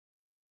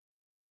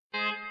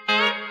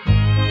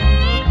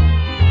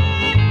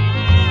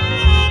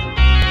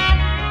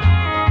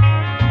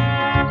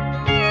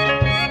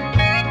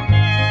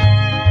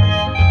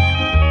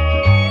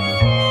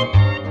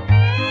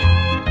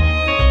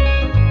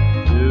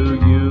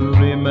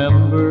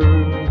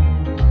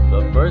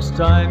first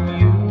time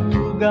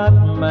you got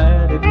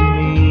mad at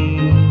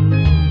me,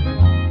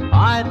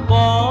 I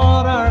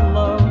thought our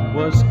love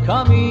was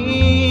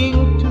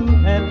coming to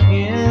an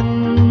end.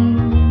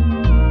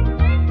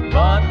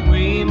 But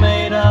we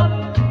made up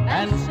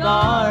and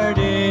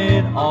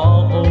started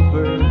all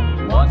over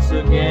once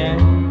again.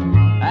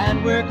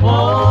 And we're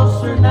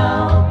closer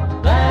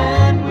now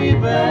than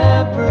we've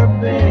ever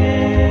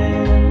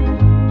been.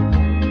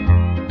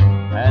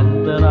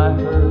 And then I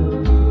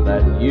heard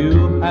that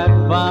you had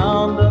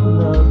found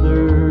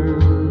another,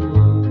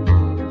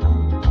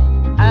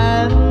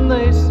 and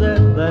they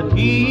said that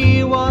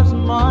he was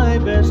my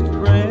best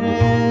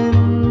friend.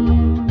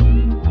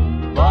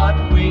 But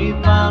we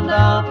found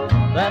out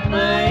that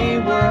they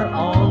were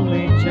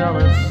only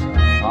jealous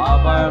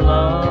of our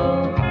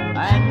love,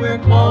 and we're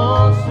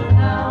closer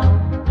now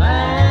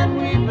than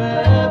we've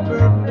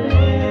ever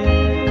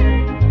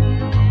been.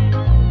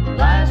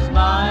 Last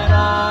night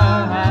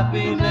our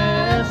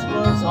happiness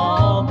was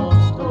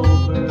almost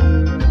over,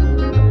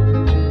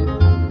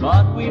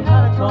 but we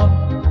had a talk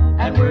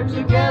and we're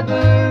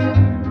together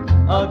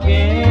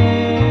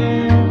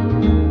again.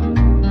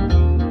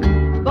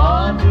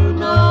 But who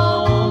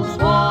knows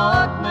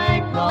what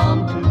may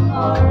come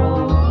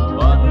tomorrow,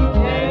 but who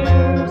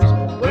cares,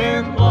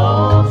 we're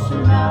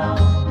closer now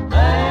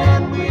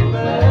than we've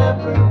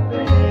ever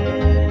been.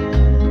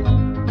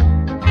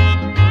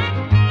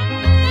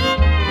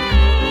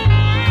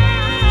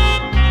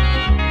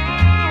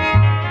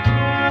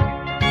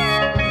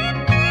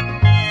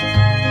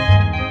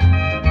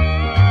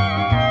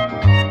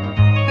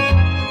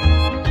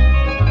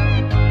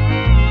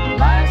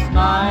 Last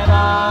night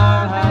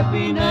our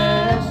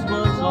happiness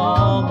was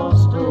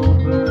almost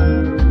over,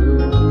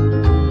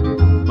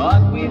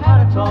 but we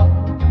had a talk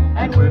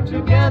and we're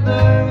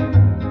together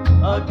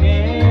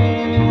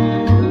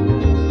again.